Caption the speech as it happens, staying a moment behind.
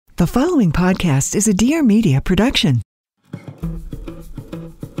The following podcast is a Dear Media production.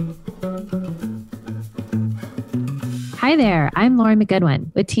 Hi there, I'm Lauren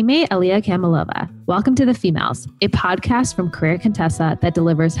McGoodwin with teammate Aliyah Kamalova. Welcome to The Females, a podcast from Career Contessa that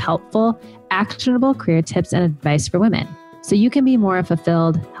delivers helpful, actionable career tips and advice for women so you can be more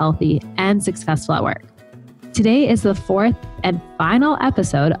fulfilled, healthy, and successful at work. Today is the fourth and final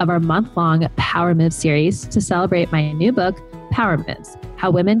episode of our month-long Power Moves series to celebrate my new book, Power Moves: How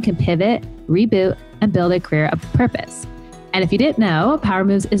Women Can Pivot, Reboot, and Build a Career of Purpose. And if you didn't know, Power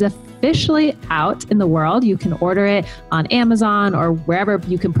Moves is officially out in the world. You can order it on Amazon or wherever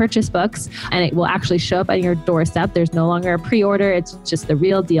you can purchase books, and it will actually show up on your doorstep. There's no longer a pre-order. It's just the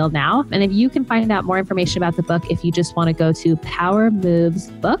real deal now. And if you can find out more information about the book, if you just want to go to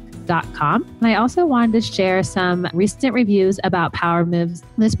powermovesbook.com. And I also wanted to share some recent reviews about Power Moves.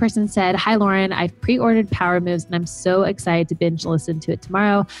 This person said, "Hi, Lauren. I've pre-ordered Power Moves and I'm so excited to binge listen to it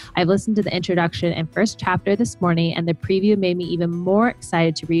tomorrow. I've listened to the introduction and first chapter this morning, and the preview made me even more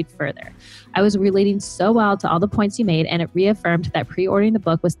excited to read further. I was relating so well to all the points you made, and it reaffirmed that pre-ordering the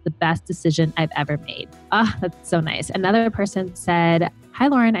book was the best decision I've ever made." That's so nice. Another person said, "Hi,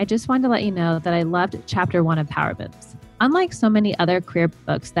 Lauren. I just wanted to let you know that I loved chapter 1 of Power Moves. Unlike so many other career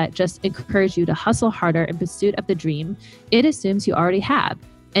books that just encourage you to hustle harder in pursuit of the dream, it assumes you already have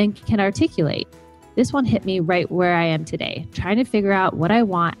and can articulate. This one hit me right where I am today, trying to figure out what I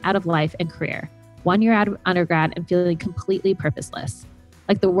want out of life and career. 1 year out of undergrad and feeling completely purposeless,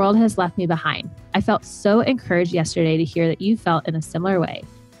 like the world has left me behind. I felt so encouraged yesterday to hear that you felt in a similar way.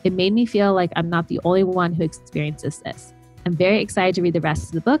 It made me feel like I'm not the only one who experiences this. I'm very excited to read the rest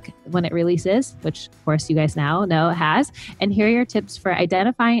of the book when it releases," which of course you guys now know it has, "and hear your tips for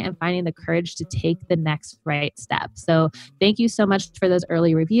identifying and finding the courage to take the next right step." So thank you so much for those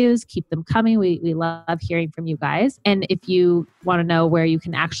early reviews. Keep them coming. We love hearing from you guys. And if you want to know where you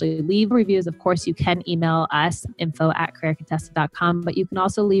can actually leave reviews, of course you can email us, info@careercontessa.com, but you can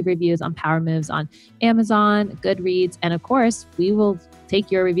also leave reviews on Power Moves on Amazon, Goodreads, and of course we will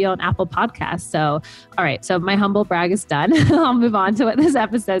take your review on Apple Podcasts. So, all right. So my humble brag is done. I'll move on to what this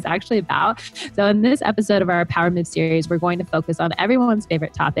episode is actually about. So in this episode of our Power Move series, we're going to focus on everyone's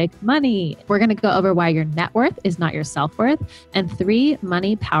favorite topic, money. We're going to go over why your net worth is not your self-worth and 3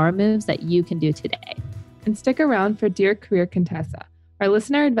 money power moves that you can do today. And stick around for Dear Career Contessa, our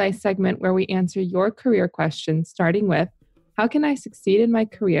listener advice segment where we answer your career questions, starting with, how can I succeed in my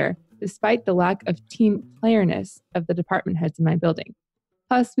career despite the lack of team playerness of the department heads in my building?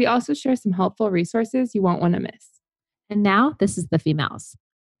 Plus, we also share some helpful resources you won't want to miss. And now, this is The Females.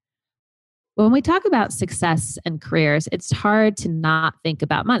 When we talk about success and careers, it's hard to not think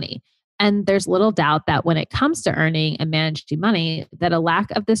about money. And there's little doubt that when it comes to earning and managing money, that a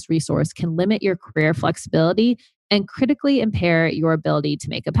lack of this resource can limit your career flexibility and critically impair your ability to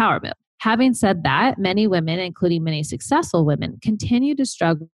make a power move. Having said that, many women, including many successful women, continue to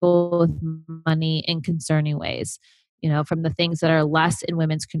struggle with money in concerning ways. From the things that are less in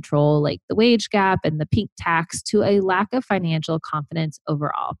women's control, like the wage gap and the pink tax, to a lack of financial confidence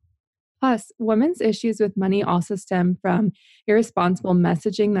overall. Plus, women's issues with money also stem from irresponsible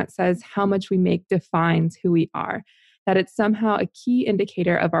messaging that says how much we make defines who we are, that it's somehow a key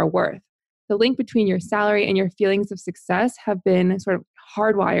indicator of our worth. The link between your salary and your feelings of success have been sort of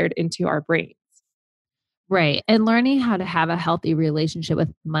hardwired into our brains. Right. And learning how to have a healthy relationship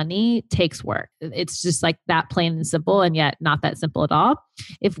with money takes work. It's just like that, plain and simple, and yet not that simple at all.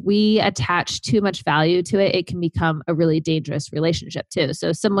 If we attach too much value to it, it can become a really dangerous relationship too.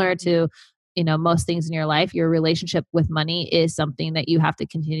 So similar to, most things in your life, your relationship with money is something that you have to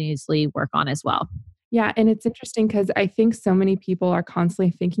continuously work on as well. Yeah. And it's interesting because I think so many people are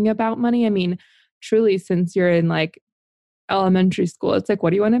constantly thinking about money. I mean, truly, since you're in like elementary school, it's like, what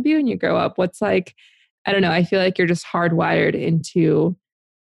do you want to be when you grow up? I don't know. I feel like you're just hardwired into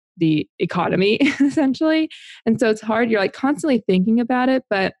the economy, essentially. And so it's hard. You're like constantly thinking about it,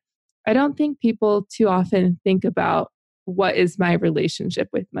 but I don't think people too often think about what is my relationship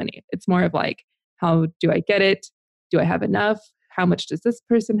with money. It's more of like, how do I get it? Do I have enough? How much does this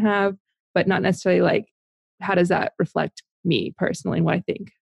person have? But not necessarily like, how does that reflect me personally and what I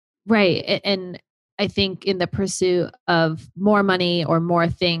think? Right. And I think in the pursuit of more money or more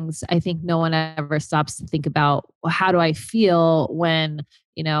things, I think no one ever stops to think about, well, how do I feel when,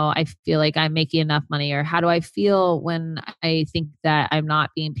 I feel like I'm making enough money? Or how do I feel when I think that I'm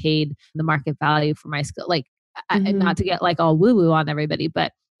not being paid the market value for my skill? Like, not to get like all woo-woo on everybody,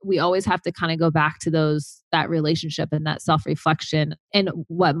 but we always have to kind of go back to that relationship and that self-reflection and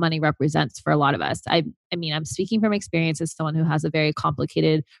what money represents for a lot of us. I mean, I'm speaking from experience as someone who has a very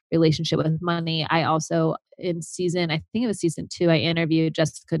complicated relationship with money. I also, I think it was season 2, I interviewed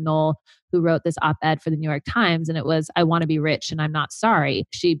Jessica Knoll, who wrote this op-ed for the New York Times. And it was, I want to be rich and I'm not sorry.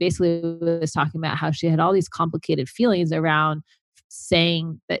 She basically was talking about how she had all these complicated feelings around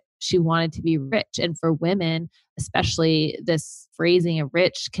saying that she wanted to be rich. And for women, especially, this phrasing of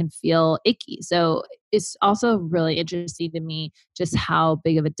rich can feel icky. So it's also really interesting to me just how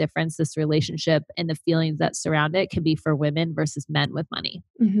big of a difference this relationship and the feelings that surround it can be for women versus men with money.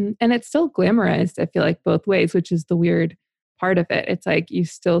 Mm-hmm. And it's still glamorized, I feel like, both ways, which is the weird part of it. It's like you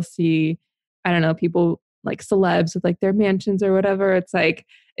still see, I don't know, people like celebs with like their mansions or whatever. It's like,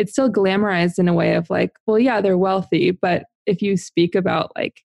 it's still glamorized in a way of like, well, yeah, they're wealthy. But if you speak about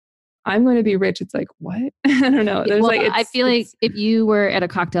like, I'm going to be rich, it's like, what? I don't know. There's Well, like, I feel like if you were at a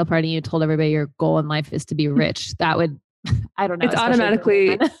cocktail party and you told everybody your goal in life is to be rich, that would, I don't know. It's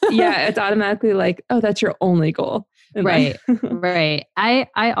automatically, yeah, it's automatically like, oh, that's your only goal. Right. Right. I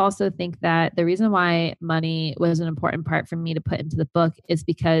also think that the reason why money was an important part for me to put into the book is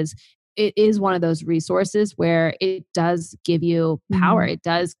because it is one of those resources where it does give you power. Mm-hmm. It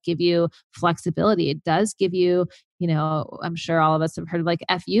does give you flexibility. It does give you, I'm sure all of us have heard of like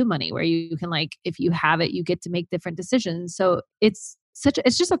FU money, where you can like, if you have it, you get to make different decisions. So it's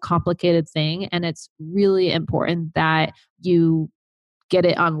just a complicated thing. And it's really important that you get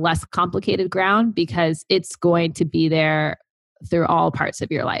it on less complicated ground because it's going to be there through all parts of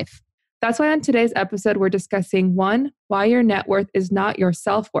your life. That's why on today's episode, we're discussing 1, why your net worth is not your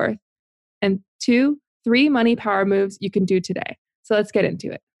self-worth, and 2, 3 money power moves you can do today. So let's get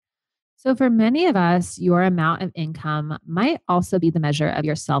into it. So for many of us, your amount of income might also be the measure of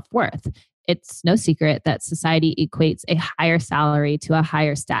your self-worth. It's no secret that society equates a higher salary to a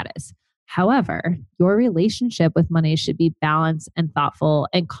higher status. However, your relationship with money should be balanced and thoughtful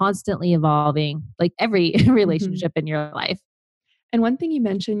and constantly evolving, like every relationship in your life. And one thing you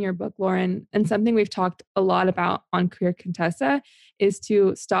mentioned in your book, Lauren, and something we've talked a lot about on Career Contessa, is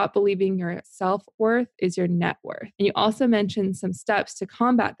to stop believing your self-worth is your net worth. And you also mentioned some steps to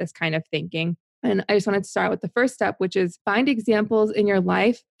combat this kind of thinking. And I just wanted to start with the first step, which is find examples in your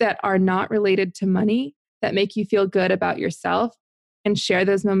life that are not related to money that make you feel good about yourself, and share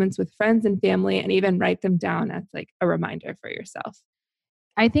those moments with friends and family, and even write them down as like a reminder for yourself.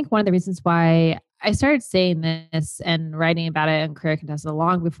 I think one of the reasons why I started saying this and writing about it in Career Contessa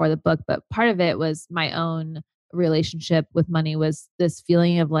long before the book, but part of it was my own relationship with money, was this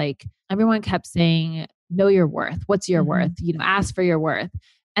feeling of like, everyone kept saying, know your worth. What's your worth? Ask for your worth.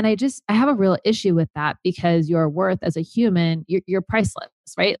 And I have a real issue with that, because your worth as a human, you're priceless,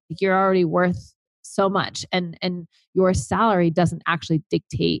 right? Like, you're already worth so much, and your salary doesn't actually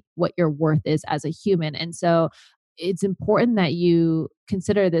dictate what your worth is as a human. And so it's important that you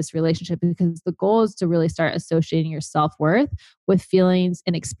consider this relationship, because the goal is to really start associating your self-worth with feelings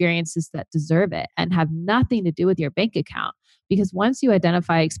and experiences that deserve it and have nothing to do with your bank account. Because once you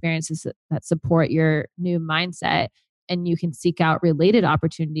identify experiences that support your new mindset, and you can seek out related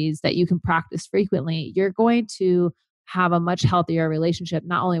opportunities that you can practice frequently, you're going to have a much healthier relationship,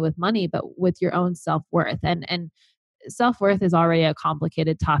 not only with money, but with your own self-worth. And self-worth is already a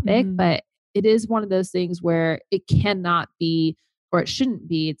complicated topic, but it is one of those things where it cannot be, or it shouldn't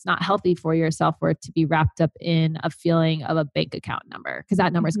be, it's not healthy for your self-worth to be wrapped up in a feeling of a bank account number, because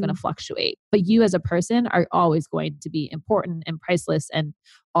that number is going to fluctuate. But you as a person are always going to be important and priceless and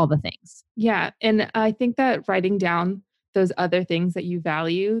all the things. Yeah. And I think that writing down those other things that you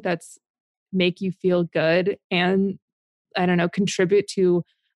value that's make you feel good and, I don't know, contribute to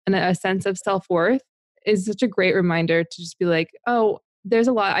a sense of self-worth is such a great reminder to just be like, oh, there's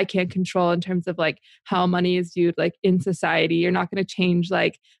a lot I can't control in terms of like how money is viewed like in society. You're not going to change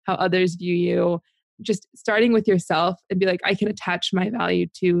like how others view you. Just starting with yourself and be like, I can attach my value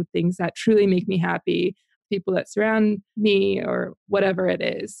to things that truly make me happy, people that surround me, or whatever it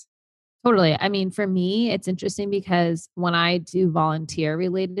is. Totally. I mean, for me, it's interesting because when I do volunteer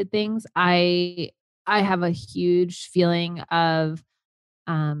related things, I have a huge feeling of,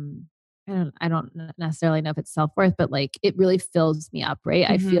 I don't necessarily know if it's self-worth, but like it really fills me up, right?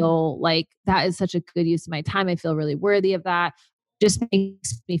 I feel like that is such a good use of my time. I feel really worthy of that. Just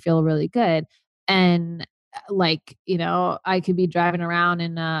makes me feel really good. And like, I could be driving around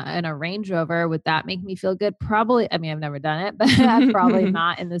in a Range Rover. Would that make me feel good? Probably. I mean, I've never done it, but probably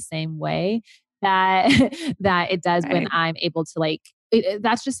not in the same way that that it does when I'm able to like,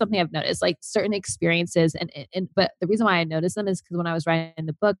 that's just something I've noticed, like certain experiences. But the reason why I noticed them is because when I was writing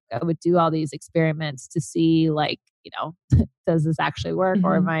the book, I would do all these experiments to see like does this actually work?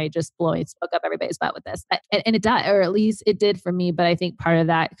 Or am Mhm. I just blowing smoke up everybody's butt with this? And it does, or at least it did for me. But I think part of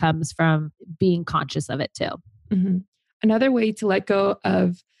that comes from being conscious of it too. Mhm. Another way to let go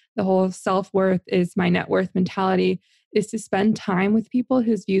of the whole self-worth is my net worth mentality is to spend time with people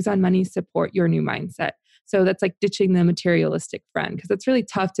whose views on money support your new mindset. So that's like ditching the materialistic friend because it's really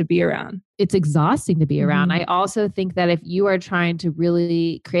tough to be around. It's exhausting to be around. Mhm. I also think that if you are trying to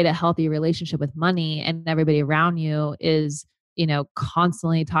really create a healthy relationship with money and everybody around you is,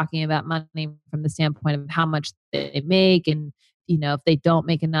 constantly talking about money from the standpoint of how much they make and, if they don't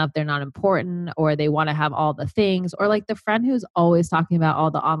make enough, they're not important or they want to have all the things or like the friend who's always talking about all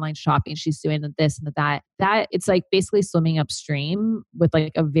the online shopping she's doing and this and that it's like basically swimming upstream with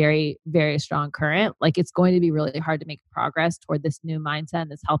like a very, very strong current. Like it's going to be really hard to make progress toward this new mindset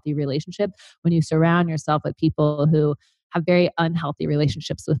and this healthy relationship when you surround yourself with people who have very unhealthy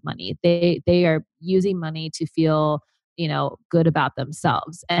relationships with money. They are using money to feel, good about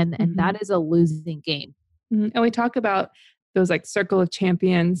themselves. And Mhm. that is a losing game. Mhm. And we talk about those like circle of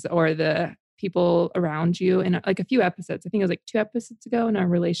champions or the people around you in like a few episodes. I think it was like 2 episodes ago in our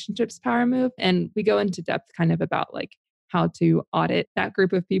relationships power move. And we go into depth kind of about like how to audit that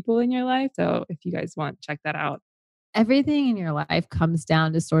group of people in your life. So if you guys want, check that out. Everything in your life comes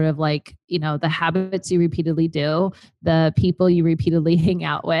down to sort of like, the habits you repeatedly do, the people you repeatedly hang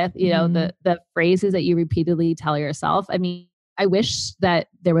out with, Mhm. the phrases that you repeatedly tell yourself. I mean, I wish that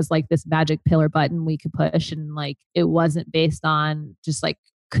there was like this magic pill or button we could push and like it wasn't based on just like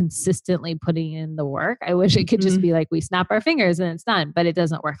consistently putting in the work. I wish it could just Mhm. be like we snap our fingers and it's done, but it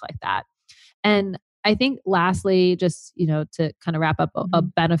doesn't work like that. And I think lastly, just, to kind of wrap up a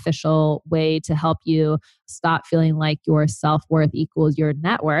Mhm. beneficial way to help you stop feeling like your self-worth equals your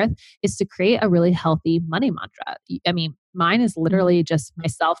net worth is to create a really healthy money mantra. I mean, mine is Mhm. literally just my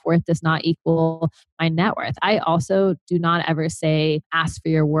self-worth does not equal my net worth. I also do not ever say ask for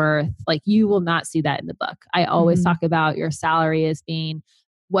your worth. Like you will not see that in the book. I always Mhm. talk about your salary as being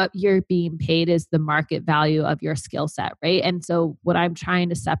what you're being paid is the market value of your skill set, right? And so what I'm trying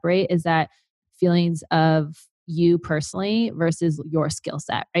to separate is that feelings of you personally versus your skill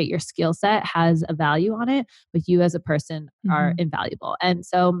set, right? Your skill set has a value on it, but you as a person are Mhm. invaluable. And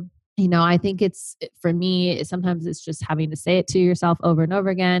so, I think it's for me, sometimes it's just having to say it to yourself over and over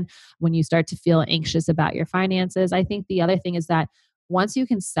again when you start to feel anxious about your finances. I think the other thing is that once you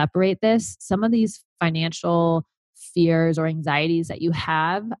can separate this, some of these financial fears or anxieties that you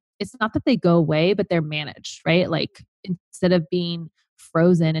have, it's not that they go away, but they're managed, right? Like instead of being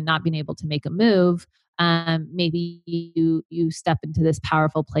frozen and not being able to make a move, maybe you step into this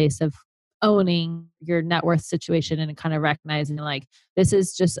powerful place of owning your net worth situation and kind of recognizing like this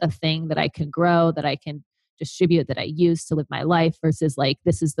is just a thing that I can grow, that I can distribute, that I use to live my life versus like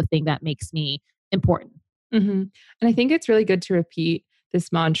this is the thing that makes me important. Mhm. And I think it's really good to repeat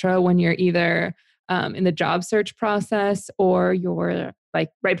this mantra when you're either in the job search process or you're like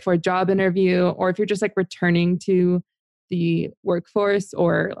right before a job interview, or if you're just like returning to the workforce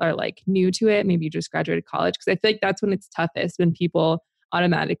or are like new to it, maybe you just graduated college. Cause I feel like that's when it's toughest when people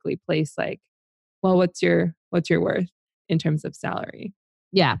automatically place like, well, what's your worth in terms of salary?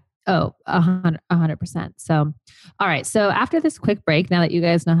 Yeah. Oh, 100%. So, all right. So after this quick break, now that you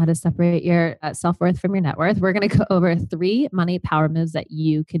guys know how to separate your self-worth from your net worth, we're going to go over 3 money power moves that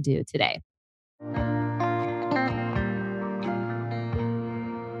you can do today.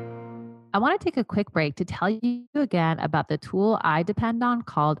 I want to take a quick break to tell you again about the tool I depend on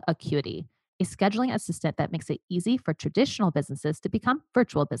called Acuity, a scheduling assistant that makes it easy for traditional businesses to become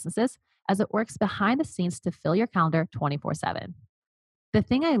virtual businesses as it works behind the scenes to fill your calendar 24/7. The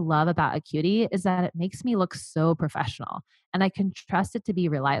thing I love about Acuity is that it makes me look so professional and I can trust it to be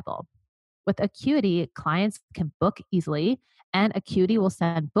reliable. With Acuity, clients can book easily, and Acuity will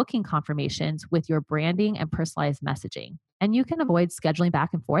send booking confirmations with your branding and personalized messaging. And you can avoid scheduling back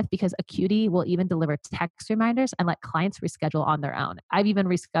and forth because Acuity will even deliver text reminders and let clients reschedule on their own. I've even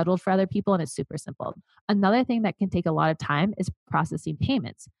rescheduled for other people, and it's super simple. Another thing that can take a lot of time is processing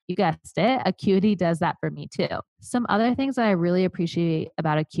payments. You guessed it, Acuity does that for me too. Some other things that I really appreciate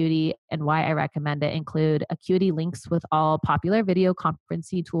about Acuity and why I recommend it include Acuity links with all popular video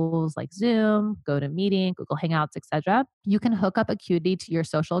conferencing tools like Zoom, GoToMeeting, Google Hangouts, etc. You can hook up Acuity to your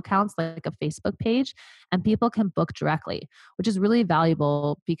social accounts like a Facebook page, and people can book directly, which is really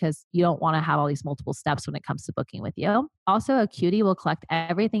valuable because you don't want to have all these multiple steps when it comes to booking with you. Also, Acuity will collect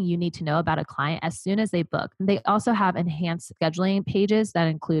everything you need to know about a client as soon as they book. They also have enhanced scheduling pages that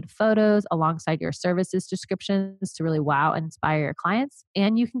include photos alongside your services descriptions to really wow and inspire your clients.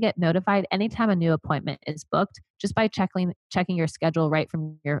 And you can get notified anytime a new appointment is booked just by checking your schedule right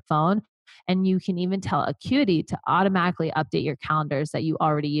from your phone And you can even tell Acuity to automatically update your calendars that you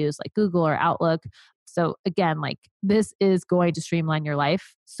already use, like Google or Outlook. So again, like this is going to streamline your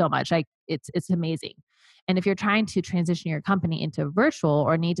life so much. Like it's amazing. And if you're trying to transition your company into virtual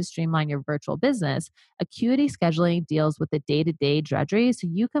or need to streamline your virtual business, Acuity scheduling deals with the day-to-day drudgery so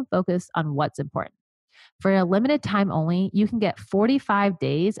you can focus on what's important. For a limited time only, you can get 45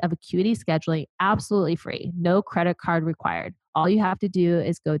 days of Acuity scheduling absolutely free, no credit card required. All you have to do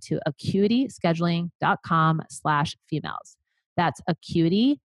is go to acuityscheduling.com/females. That's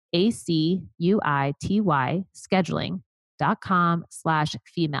Acuity, ACUITY,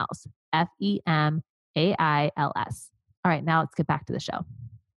 scheduling.com/females, FEMAILS. All right, now let's get back to the show.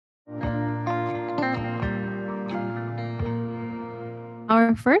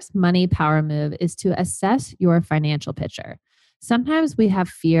 Our first money power move is to assess your financial picture. Sometimes we have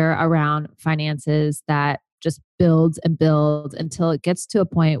fear around finances that just builds and builds until it gets to a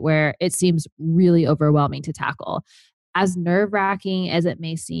point where it seems really overwhelming to tackle. As nerve wracking as it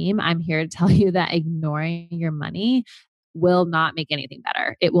may seem, I'm here to tell you that ignoring your money will not make anything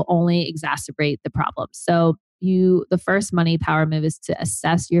better. It will only exacerbate the problem. So, the first money power move is to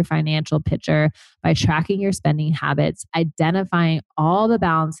assess your financial picture by tracking your spending habits, identifying all the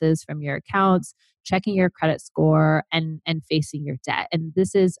balances from your accounts, checking your credit score, and facing your debt. And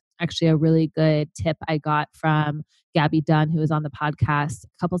this is actually a really good tip I got from Gabby Dunn, who was on the podcast a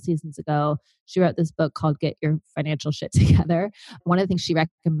couple seasons ago. She wrote this book called Get Your Financial Shit Together. One of the things she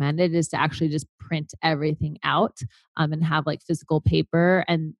recommended is to actually just print everything out and have like physical paper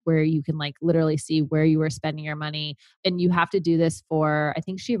and where you can like literally see where you were spending your money. And you have to do this for, I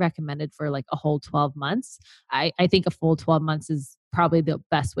think she recommended for like a whole 12 months. I think a full 12 months is probably the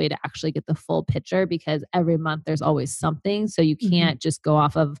best way to actually get the full picture because every month there's always something. So you can't just go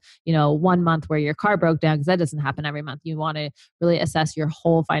off of, 1 month where your car broke down because that doesn't happen every month. You want to really assess your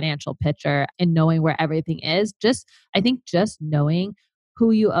whole financial picture and knowing where everything is. I think just knowing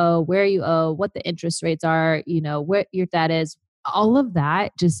who you owe, where you owe, what the interest rates are, what your debt is, all of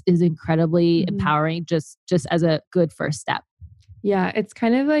that just is incredibly empowering just as a good first step. Yeah, it's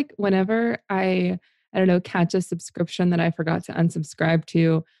kind of like whenever I don't know, catch a subscription that I forgot to unsubscribe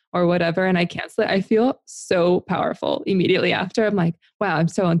to or whatever, and I cancel it, I feel so powerful immediately after. I'm like, wow, I'm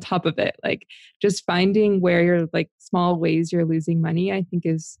so on top of it. Like just finding where you're like small ways you're losing money, I think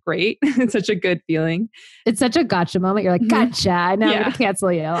is great. It's such a good feeling. It's such a gotcha moment. You're like, gotcha. Now I'm going to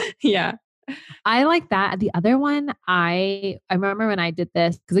cancel you. Yeah. I like that. The other one, I remember when I did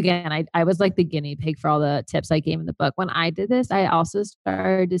this, because again, I was like the guinea pig for all the tips I gave in the book. When I did this, I also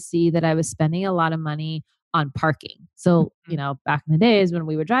started to see that I was spending a lot of money on parking. So, back in the days when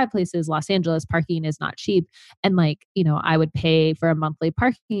we would drive places, Los Angeles, parking is not cheap. And like, I would pay for a monthly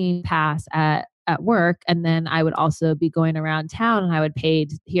parking pass at work. And then I would also be going around town and I would pay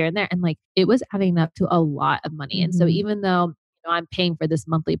here and there. And like, it was adding up to a lot of money. And so even though I'm paying for this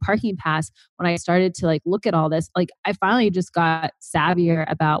monthly parking pass, when I started to like look at all this, like I finally just got savvier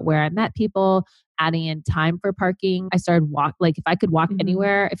about where I met people, adding in time for parking. I started like if I could walk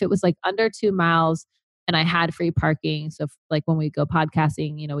anywhere, if it was like under 2 miles and I had free parking. So like when we go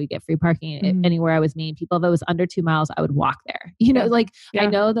podcasting, we get free parking anywhere I was meeting people. If it was under 2 miles, I would walk there. I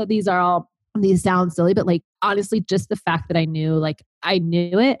know that these sound silly, but like honestly, just the fact that I knew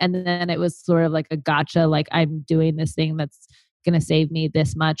it. And then it was sort of like a gotcha, like I'm doing this thing that's going to save me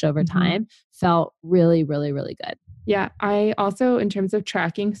this much over time felt really, really, really good. Yeah. I also, in terms of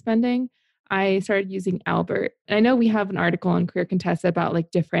tracking spending, I started using Albert. And I know we have an article on Career Contessa about like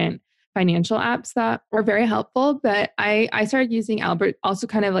different financial apps that were very helpful, but I started using Albert also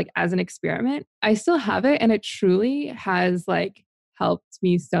kind of like as an experiment. I still have it and it truly has like helped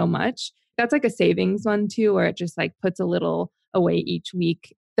me so much. That's like a savings one too, where it just like puts a little away each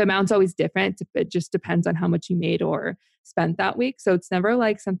week. The amount's always different. It just depends on how much you made or spent that week. So it's never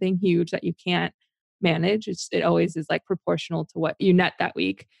like something huge that you can't manage. It always is like proportional to what you net that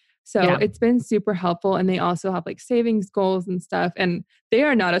week. So it's been super helpful. And they also have like savings goals and stuff. And they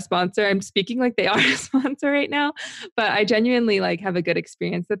are not a sponsor. I'm speaking like they are a sponsor right now, but I genuinely like have a good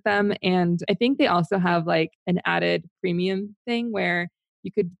experience with them. And I think they also have like an added premium thing where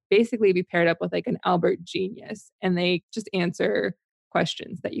you could basically be paired up with like an Albert Genius and they just answer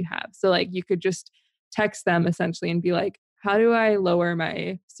questions that you have. So like you could just text them essentially and be like, how do I lower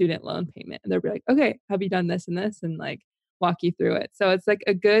my student loan payment? And they'll be like, okay, have you done this and this? And like walk you through it. So it's like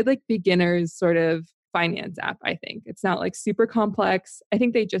a good like beginner's sort of finance app, I think. It's not like super complex. I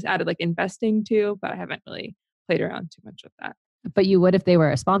think they just added like investing too, but I haven't really played around too much with that. But you would if they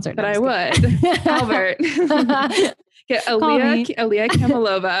were a sponsor. But I would. Albert. Get Aaliyah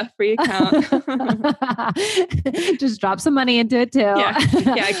Kamalova, free account. Just drop some money into it too.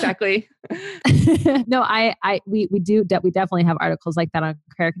 Yeah, exactly. No, we definitely have articles like that on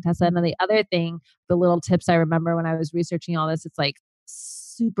Career Contessa. And then the other thing, the little tips I remember when I was researching all this, it's like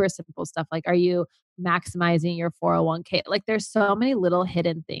super simple stuff. Like, are you maximizing your 401k? Like, there's so many little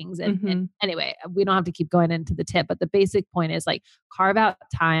hidden things. And anyway, we don't have to keep going into the tip, but the basic point is like carve out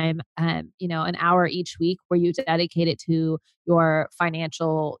time, an hour each week where you dedicate it to your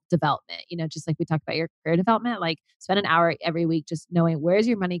financial development. Just like we talked about your career development, like spend an hour every week just knowing where's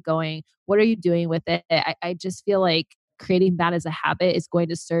your money going, what are you doing with it. I just feel like creating that as a habit is going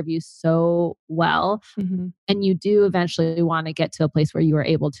to serve you so well. And you do eventually want to get to a place where you are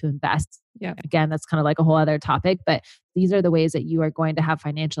able to invest. Yeah. Again, that's kind of like a whole other topic, but these are the ways that you are going to have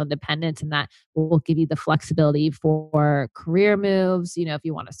financial independence, and that will give you the flexibility for career moves. If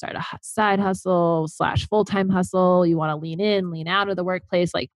you want to start a side hustle / full-time hustle, you want to lean in, lean out of the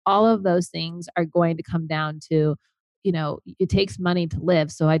workplace, like all of those things are going to come down to, it takes money to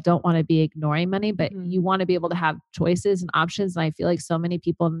live. So I don't want to be ignoring money, but you want to be able to have choices and options. And I feel like so many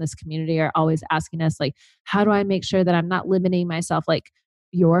people in this community are always asking us, like, how do I make sure that I'm not limiting myself? Like,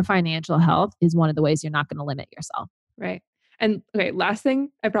 your financial health is one of the ways you're not going to limit yourself. Right. And okay, last thing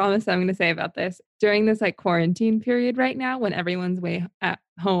I promise I'm going to say about this, during this like quarantine period right now, when everyone's way at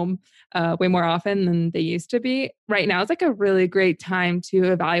home way more often than they used to be, right now it's like a really great time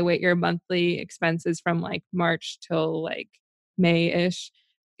to evaluate your monthly expenses from like March till like May-ish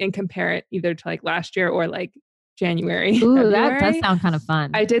and compare it either to like last year or like January. Ooh, February. That does sound kind of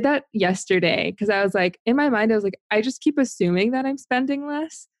fun. I did that yesterday because I was like, in my mind, I was like, I just keep assuming that I'm spending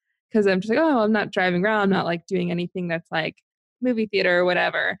less because I'm just like, oh, I'm not driving around. I'm not like doing anything that's like movie theater or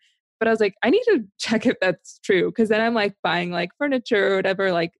whatever. But I was like, I need to check if that's true. Because then I'm like buying like furniture or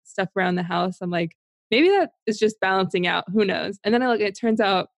whatever, like stuff around the house. I'm like, maybe that is just balancing out. Who knows? And then it turns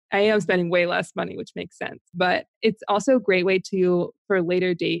out I am spending way less money, which makes sense. But it's also a great way for a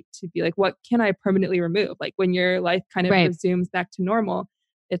later date to be like, what can I permanently remove? Like when your life kind of resumes back to normal,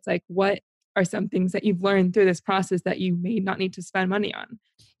 it's like, what are some things that you've learned through this process that you may not need to spend money on?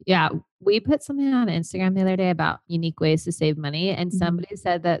 Yeah. We put something on Instagram the other day about unique ways to save money. And somebody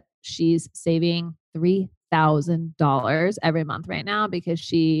said that she's saving $3,000 every month right now because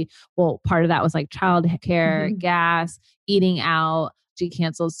part of that was like childcare, gas, eating out. She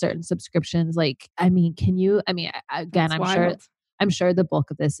canceled certain subscriptions. Like, again, I'm sure the bulk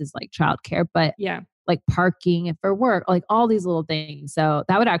of this is like childcare, but like parking for work, like all these little things. So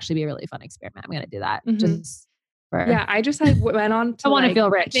that would actually be a really fun experiment. I'm going to do that. I just like went on to I want to feel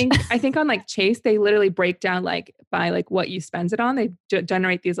rich. I think on like Chase, they literally break down like by like what you spend it on. They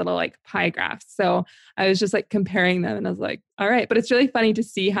generate these little like pie graphs. So I was just like comparing them and I was like, all right. But it's really funny to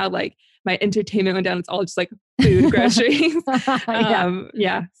see how like my entertainment went down. It's all just like food, groceries.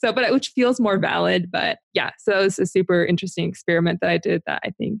 So, but which feels more valid. But yeah, so it was a super interesting experiment that I did that I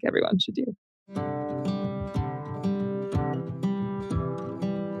think everyone should do.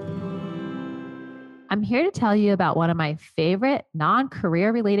 I'm here to tell you about one of my favorite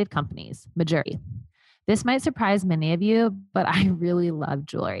non-career related companies, Majuri. This might surprise many of you, but I really love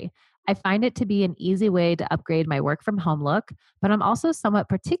jewelry. I find it to be an easy way to upgrade my work from home look, but I'm also somewhat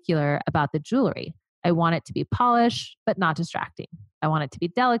particular about the jewelry. I want it to be polished, but not distracting. I want it to be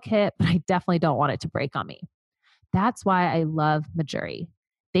delicate, but I definitely don't want it to break on me. That's why I love Majuri.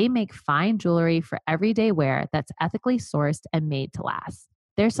 They make fine jewelry for everyday wear that's ethically sourced and made to last.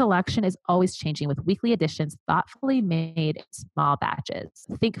 Their selection is always changing with weekly additions thoughtfully made in small batches.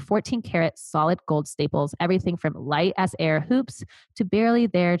 Think 14-karat solid gold staples, everything from light as air hoops to barely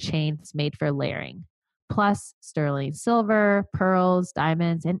there chains made for layering. Plus sterling silver, pearls,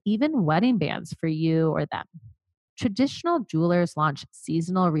 diamonds, and even wedding bands for you or them. Traditional jewelers launch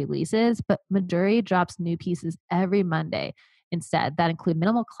seasonal releases, but Majuri drops new pieces every Monday instead that include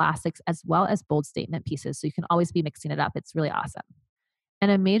minimal classics as well as bold statement pieces. So you can always be mixing it up. It's really awesome. And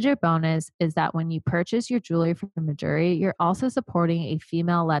a major bonus is that when you purchase your jewelry from Majuri, you're also supporting a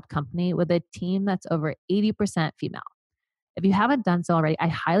female-led company with a team that's over 80% female. If you haven't done so already, I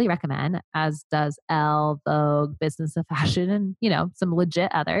highly recommend, as does Elle, Vogue, Business of Fashion, and some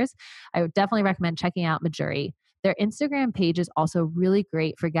legit others. I would definitely recommend checking out Majuri. Their Instagram page is also really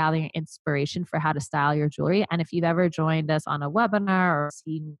great for gathering inspiration for how to style your jewelry. And if you've ever joined us on a webinar or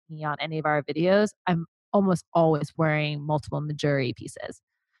seen me on any of our videos, I'm almost always wearing multiple Majuri pieces.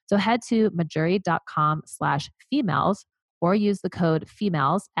 So head to majuri.com/females or use the code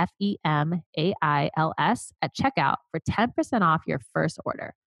FEMAILS, FEMAILS at checkout for 10% off your first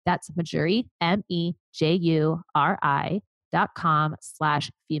order. That's Majuri, MEJURI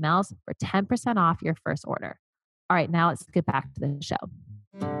 12a2d239d975460e99f683ceef07c5c1 for 10% off your first order. All right, now let's get back to the show.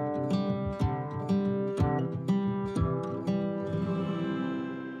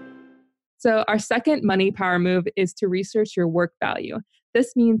 So our second money power move is to research your work value.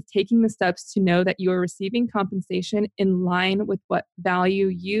 This means taking the steps to know that you are receiving compensation in line with what value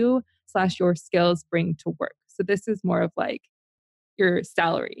you/your skills bring to work. So this is more of like your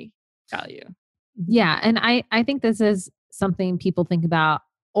salary value. Yeah. And I think this is something people think about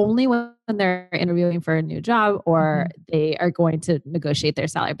only when they're interviewing for a new job or they are going to negotiate their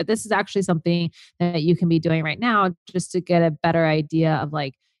salary. But this is actually something that you can be doing right now just to get a better idea of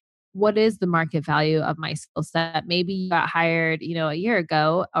like, what is the market value of my skill set? Maybe you got hired, a year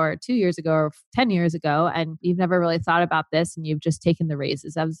ago or 2 years ago or 10 years ago, and you've never really thought about this and you've just taken the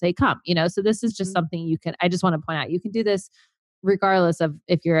raises as they come, So this is just something I just want to point out. You can do this regardless of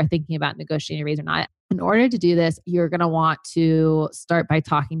if you're thinking about negotiating a raise or not. In order to do this, you're going to want to start by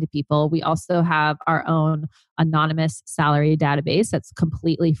talking to people. We also have our own anonymous salary database that's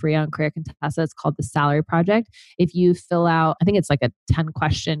completely free on Career Contessa. It's called the Salary Project. If you fill out, I think it's like a 10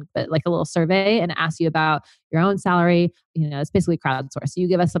 question, but like a little survey and ask you about your own salary, it's basically crowdsourced. So you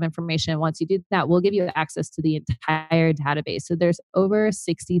give us some information. Once you do that, we'll give you access to the entire database. So there's over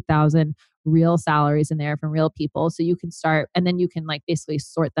 60,000 real salaries in there from real people. So you can start, and then you can like basically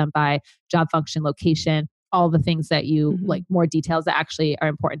sort them by job function, location, all the things that you like, more details that actually are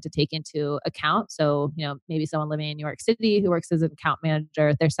important to take into account. So, maybe someone living in New York City who works as an account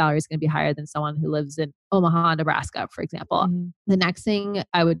manager, their salary is going to be higher than someone who lives in Omaha, Nebraska, for example. The next thing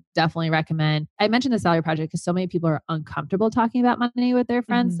I would definitely recommend, I mentioned the Salary Project because so many people are uncomfortable talking about money with their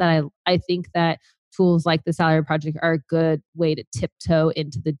friends that I think that tools like the Salary Project are a good way to tiptoe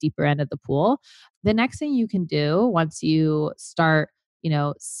into the deeper end of the pool. The next thing you can do once you start,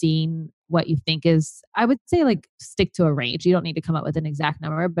 seeing what you think is, I would say like stick to a range. You don't need to come up with an exact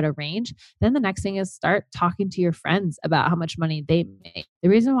number, but a range. Then the next thing is start talking to your friends about how much money they make. The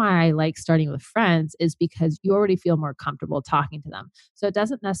reason why I like starting with friends is because you already feel more comfortable talking to them. So it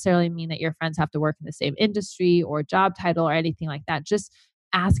doesn't necessarily mean that your friends have to work in the same industry or job title or anything like that. Just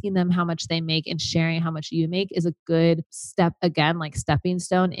asking them how much they make and sharing how much you make is a good step, again, like stepping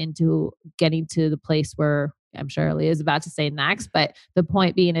stone into getting to the place where I'm sure Leah is about to say next. But the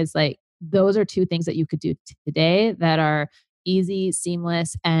point being is like, those are two things that you could do today that are easy,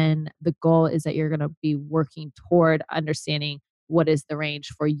 seamless. And the goal is that you're going to be working toward understanding what is the range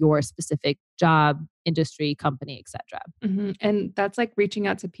for your specific job, industry, company, etc. And that's like reaching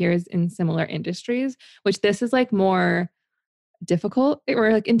out to peers in similar industries, which this is like more difficult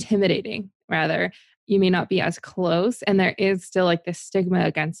or like intimidating rather. You may not be as close, and there is still like this stigma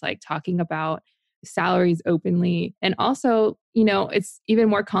against like talking about salaries openly. And also, it's even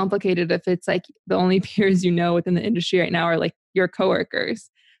more complicated if it's like the only peers within the industry right now are like your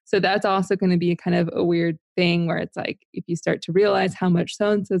coworkers. So that's also going to be kind of a weird thing where it's like if you start to realize how much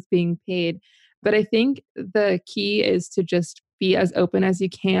so-and-so is being paid. But I think the key is to just be as open as you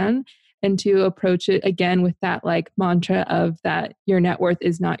can and to approach it again with that like mantra of that your net worth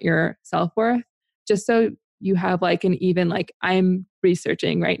is not your self-worth, just so you have like an even, like I'm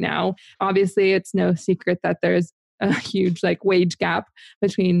researching right now. Obviously, it's no secret that there's a huge like wage gap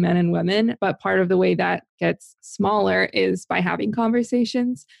between men and women, but part of the way that gets smaller is by having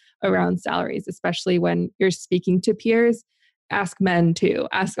conversations around salaries, especially when you're speaking to peers. Ask men too,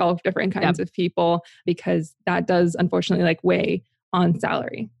 ask all different kinds of people, because that does unfortunately like weigh on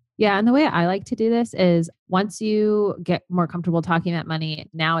salary. Yeah. And the way I like to do this is once you get more comfortable talking about money,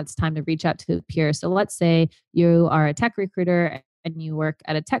 now it's time to reach out to peers. So let's say you are a tech recruiter and you work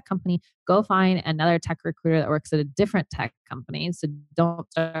at a tech company, go find another tech recruiter that works at a different tech company. So don't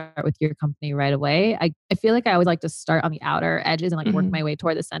start with your company right away. I feel like I always like to start on the outer edges and like work my way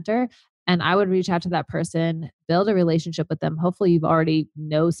toward the center. And I would reach out to that person, build a relationship with them. Hopefully you've already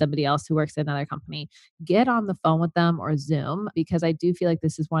know somebody else who works at another company. Get on the phone with them or Zoom, because I do feel like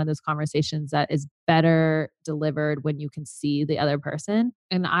this is one of those conversations that is better delivered when you can see the other person.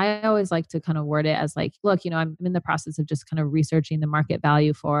 And I always like to kind of word it as like, look, I'm in the process of just kind of researching the market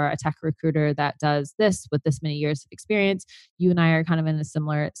value for a tech recruiter that does this with this many years of experience. You and I are kind of in a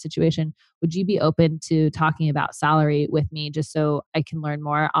similar situation. Would you be open to talking about salary with me just so I can learn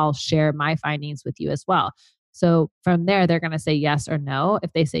more? I'll share my findings with you as well. So from there, they're going to say yes or no.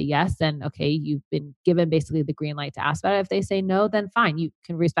 If they say yes, then okay, you've been given basically the green light to ask about it. If they say no, then fine. You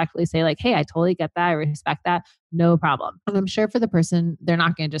can respectfully say like, hey, I totally get that. I respect that. No problem. And I'm sure for the person, they're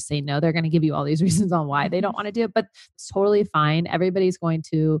not going to just say no. They're going to give you all these reasons on why they don't want to do it, but it's totally fine. Everybody's going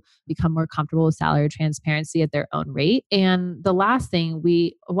to become more comfortable with salary transparency at their own rate. And the last thing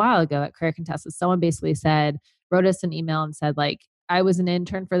a while ago at Career Contessa, someone basically said, wrote us an email and said like, I was an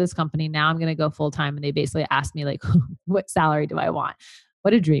intern for this company. Now I'm going to go full time. And they basically asked me like, what salary do I want?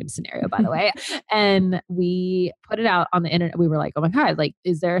 What a dream scenario, by the way. And we put it out on the internet. We were like, oh my God, like,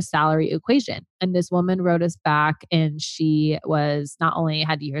 is there a salary equation? And this woman wrote us back, and she was not only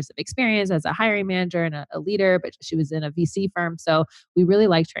had years of experience as a hiring manager and a leader, but she was in a VC firm. So we really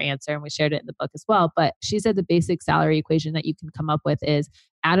liked her answer, and we shared it in the book as well. But she said the basic salary equation that you can come up with is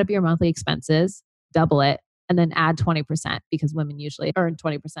add up your monthly expenses, double it, and then add 20%, because women usually earn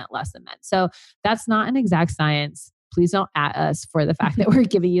 20% less than men. So that's not an exact science. Please don't at us for the fact that we're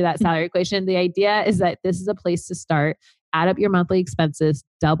giving you that salary equation. The idea is that this is a place to start. Add up your monthly expenses,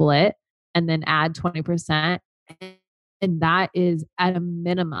 double it, and then add 20%. And that is at a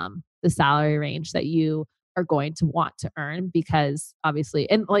minimum the salary range that you are going to want to earn, because obviously,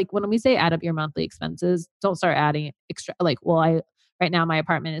 and like when we say add up your monthly expenses, don't start adding extra, like, well, right now my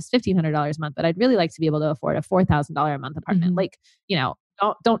apartment is $1,500 a month, but I'd really like to be able to afford a $4,000 a month apartment. Like,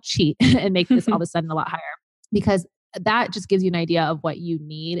 don't cheat and make this all of a sudden a lot higher, because that just gives you an idea of what you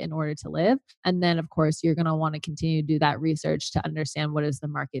need in order to live. And then of course, you're going to want to continue to do that research to understand what is the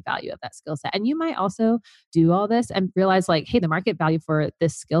market value of that skill set. And you might also do all this and realize like, hey, the market value for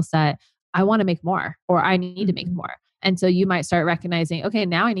this skill set, I want to make more, or I need to make more. And so you might start recognizing, okay,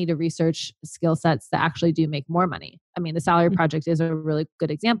 now I need to research skill sets that actually do make more money. I mean, the salary project is a really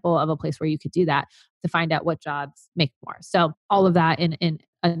good example of a place where you could do that to find out what jobs make more. So all of that in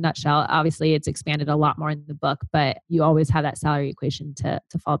a nutshell. Obviously, it's expanded a lot more in the book, but you always have that salary equation to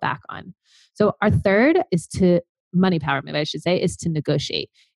fall back on. So our third is money power move, I should say, is to negotiate.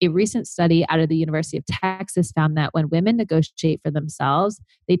 A recent study out of the University of Texas found that when women negotiate for themselves,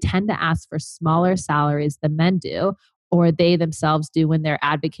 they tend to ask for smaller salaries than men do, or they themselves do when they're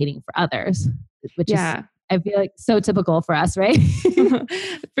advocating for others, which is, I feel like, so typical for us, right?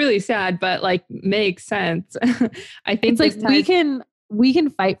 Really sad, but like makes sense. I think it's like we can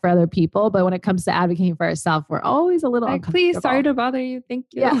fight for other people, but when it comes to advocating for ourselves, we're always a little uncomfortable. Please, sorry to bother you. Thank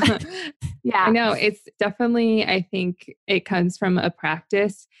you. Yeah. I know. It's definitely, I think it comes from a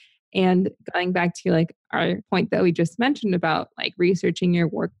practice. And going back to like our point that we just mentioned about like researching your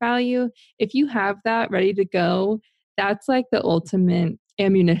work value, if you have that ready to go, that's like the ultimate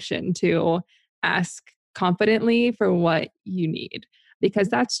ammunition to ask confidently for what you need, because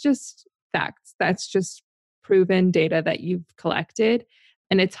that's just facts. That's just proven data that you've collected.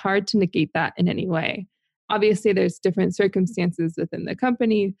 And it's hard to negate that in any way. Obviously, there's different circumstances within the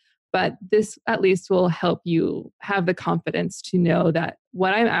company, but this at least will help you have the confidence to know that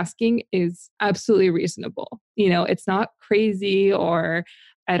what I'm asking is absolutely reasonable. It's not crazy or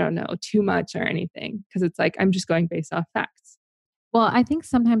I don't know, too much or anything, because it's like, I'm just going based off facts. Well, I think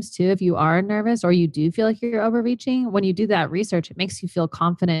sometimes too, if you are nervous or you do feel like you're overreaching, when you do that research, it makes you feel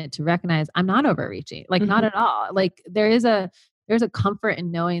confident to recognize I'm not overreaching, like not at all. Like there's a comfort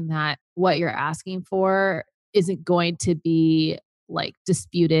in knowing that what you're asking for isn't going to be like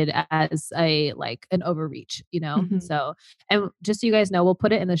disputed as an overreach, So, and just so you guys know, we'll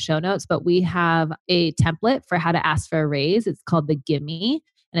put it in the show notes, but we have a template for how to ask for a raise. It's called the Gimme.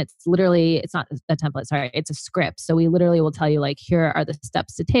 And it's not a template, sorry, it's a script. So we literally will tell you like, here are the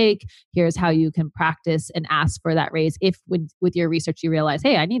steps to take. Here's how you can practice and ask for that raise. If with your research, you realize,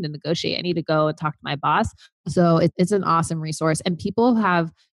 hey, I need to negotiate. I need to go and talk to my boss. So it's an awesome resource, and people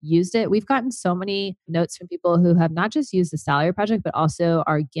have used it. We've gotten so many notes from people who have not just used the salary project, but also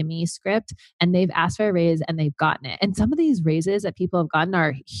our Gimme script, and they've asked for a raise and they've gotten it. And some of these raises that people have gotten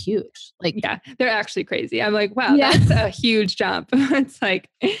are huge. Like, yeah, they're actually crazy. I'm like, wow, that's a huge jump. It's like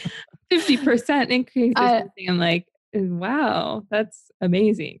 50% increase or something. I'm like, wow, that's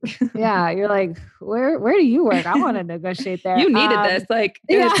amazing. Yeah. You're like, where do you work? I want to negotiate there. You needed this, like,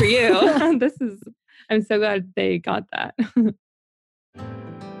 good for you. I'm so glad they got that.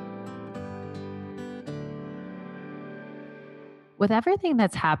 With everything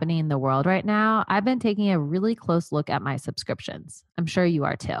that's happening in the world right now, I've been taking a really close look at my subscriptions. I'm sure you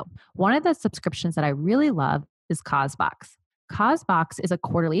are too. One of the subscriptions that I really love is CauseBox. CauseBox is a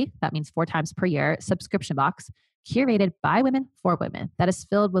quarterly, that means 4 times per year, subscription box curated by women for women that is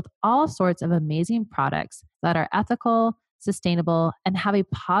filled with all sorts of amazing products that are ethical, sustainable, and have a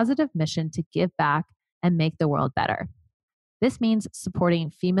positive mission to give back and make the world better. This means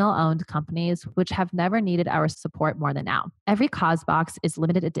supporting female-owned companies which have never needed our support more than now. Every CauseBox is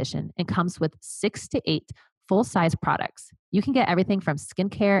limited edition and comes with 6 to 8 full-size products. You can get everything from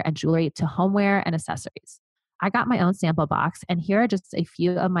skincare and jewelry to homeware and accessories. I got my own sample box, and here are just a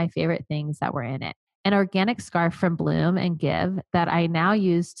few of my favorite things that were in it. An organic scarf from Bloom and Give that I now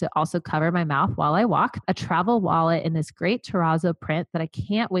use to also cover my mouth while I walk. A travel wallet in this great terrazzo print that I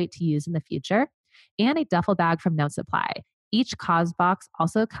can't wait to use in the future. and a duffel bag from Note Supply. Each cause box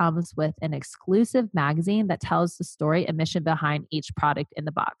also comes with an exclusive magazine that tells the story and mission behind each product in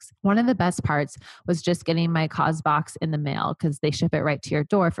the box. One of the best parts was just getting my cause box in the mail because they ship it right to your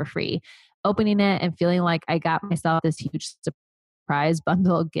door for free. Opening it and feeling like I got myself this huge surprise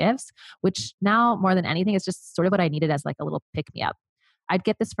bundle of gifts, which now more than anything is just sort of what I needed as like a little pick-me-up. I'd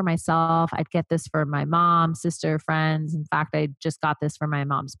get this for myself. I'd get this for my mom, sister, friends. In fact, I just got this for my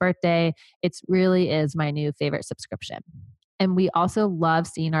mom's birthday. It really is my new favorite subscription. And we also love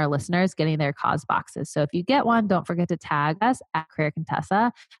seeing our listeners getting their cause boxes. So if you get one, don't forget to tag us at Career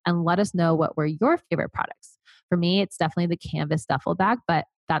Contessa and let us know what were your favorite products. For me, it's definitely the canvas duffel bag, but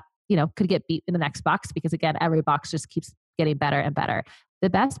that, could get beat in the next box because again, every box just keeps getting better and better. The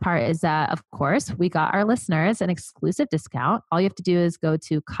best part is that, of course, we got our listeners an exclusive discount. All you have to do is go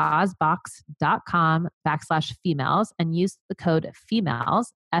to causebox.com/females and use the code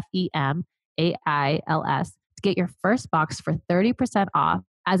FEMAILS, FEMAILS, to get your first box for 30% off.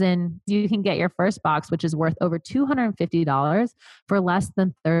 As in, you can get your first box, which is worth over $250 for less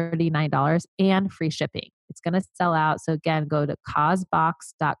than $39 and free shipping. It's going to sell out. So again, go to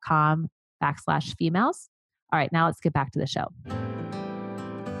causebox.com/females. All right, now let's get back to the show.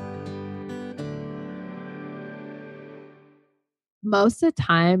 Most of the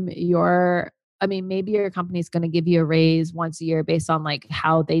time maybe your company's going to give you a raise once a year based on like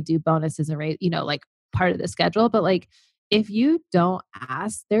how they do bonuses and raise, like part of the schedule. But like, if you don't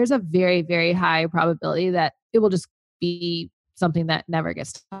ask, there's a very, very high probability that it will just be something that never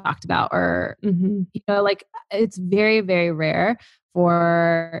gets talked about or, like it's very, very rare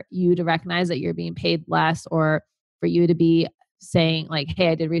for you to recognize that you're being paid less or for you to be saying like, hey,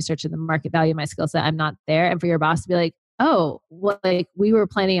 I did research in the market value of my skill set. I'm not there. And for your boss to be like, oh, well, like we were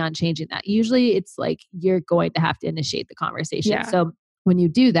planning on changing that. Usually it's like you're going to have to initiate the conversation. Yeah. So when you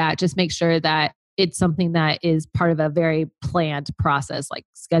do that, just make sure that it's something that is part of a very planned process, like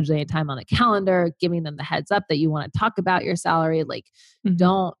scheduling time on the calendar, giving them the heads up that you want to talk about your salary. Like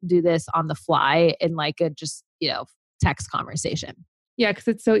don't do this on the fly in like a just, text conversation. Yeah, because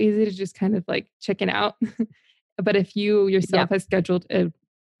it's so easy to just kind of like chicken out. But if you yourself have scheduled a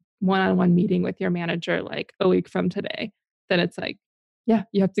one-on-one meeting with your manager like a week from today, then it's like, yeah,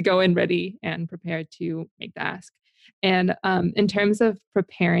 you have to go in ready and prepared to make the ask. And in terms of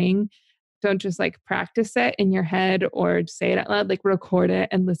preparing, don't just like practice it in your head or say it out loud, like record it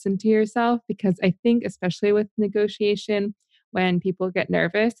and listen to yourself. Because I think especially with negotiation, when people get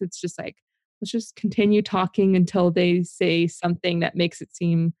nervous, it's just like, let's just continue talking until they say something that makes it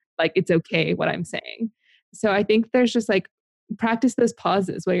seem like it's okay what I'm saying. So I think there's just like, practice those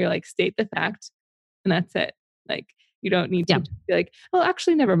pauses where you're like, state the fact and that's it. Like you don't need to be like, oh,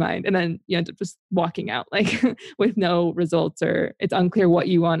 actually, never mind. And then you end up just walking out like with no results or it's unclear what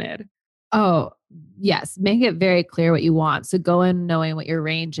you wanted. Oh, yes. Make it very clear what you want. So go in knowing what your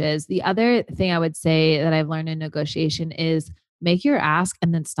range is. The other thing I would say that I've learned in negotiation is make your ask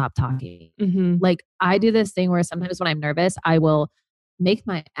and then stop talking. Like I do this thing where sometimes when I'm nervous, I will make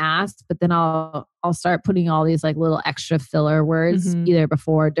my ask, but then I'll start putting all these like little extra filler words either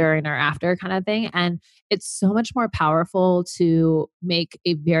before, during, or after kind of thing. And it's so much more powerful to make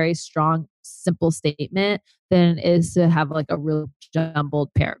a very strong, simple statement than it is to have like a really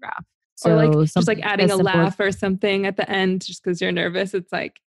jumbled paragraph. So or like just like adding a laugh or something at the end just because you're nervous. It's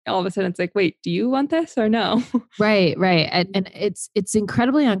like all of a sudden it's like, wait, do you want this or no? Right. And it's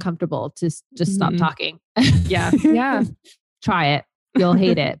incredibly uncomfortable to just stop talking. Yeah. Try it. You'll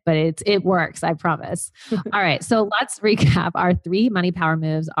hate it, but it works. I promise. All right. So let's recap. Our 3 money power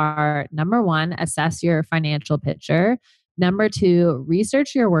moves are: number 1, assess your financial picture. Number 2,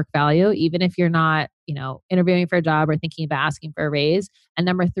 research your work value, even if you're not, interviewing for a job or thinking about asking for a raise. And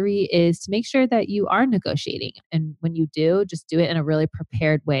number 3 is to make sure that you are negotiating. And when you do, just do it in a really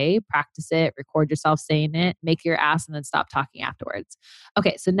prepared way. Practice it, record yourself saying it, make your ask, and then stop talking afterwards.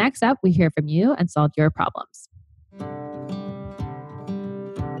 Okay. So next up, we hear from you and solve your problems.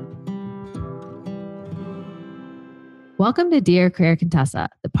 Welcome to Dear Career Contessa,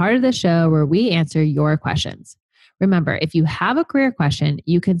 the part of the show where we answer your questions. Remember, if you have a career question,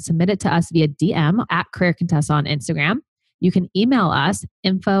 you can submit it to us via DM at Career Contessa on Instagram. You can email us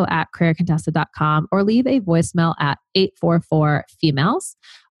info@careercontessa.com or leave a voicemail at 844-FEMAILS.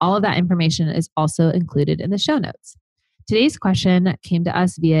 All of that information is also included in the show notes. Today's question came to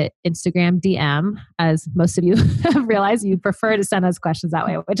us via Instagram DM. As most of you have realized, you prefer to send us questions that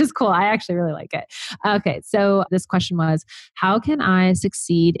way, which is cool. I actually really like it. Okay, so this question was, how can I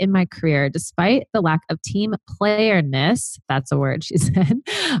succeed in my career despite the lack of team playerness, that's a word she said,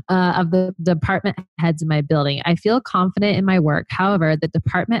 of the department heads in my building? I feel confident in my work. However, the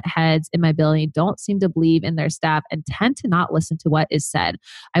department heads in my building don't seem to believe in their staff and tend to not listen to what is said.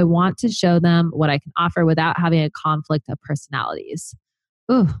 I want to show them what I can offer without having a conflict of personalities.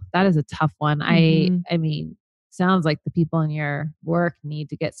 Ooh, that is a tough one. Mhm. I mean, sounds like the people in your work need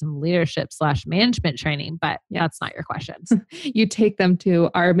to get some leadership/management training, but that's not your questions. You take them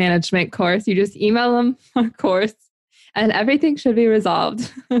to our management course. You just email them our course and everything should be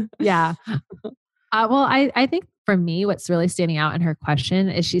resolved. Yeah. Well, I think for me, what's really standing out in her question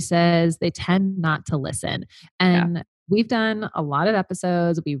is she says they tend not to listen. Yeah. And we've done a lot of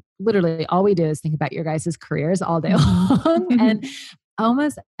episodes. We literally, all we do is think about your guys' careers all day long. And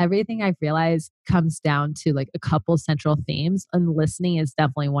almost everything I've realized comes down to like a couple central themes, and listening is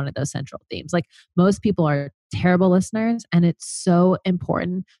definitely one of those central themes. Like most people are terrible listeners, and it's so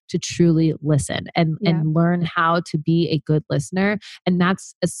important to truly listen and learn how to be a good listener. And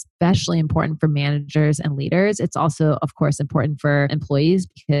that's especially important for managers and leaders. It's also, of course, important for employees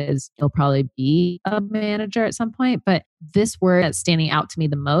because you'll probably be a manager at some point. But this word that's standing out to me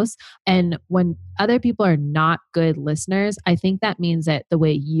the most, and when other people are not good listeners, I think that means that the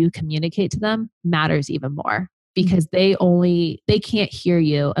way you communicate to them matters even more, because they can't hear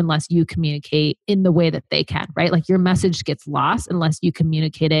you unless you communicate in the way that they can, right? Like your message gets lost unless you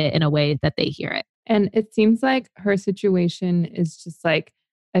communicate it in a way that they hear it. And it seems like her situation is just like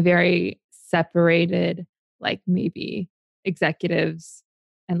a very separated, like maybe executives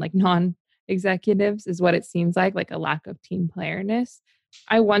and like non-executives is what it seems like a lack of team playerness.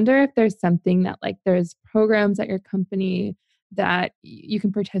 I wonder if there's something that like there's programs at your company that you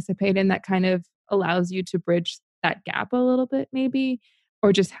can participate in that kind of allows you to bridge that gap a little bit maybe,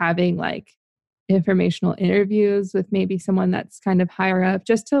 or just having like informational interviews with maybe someone that's kind of higher up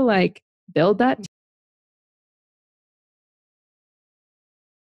just to like build that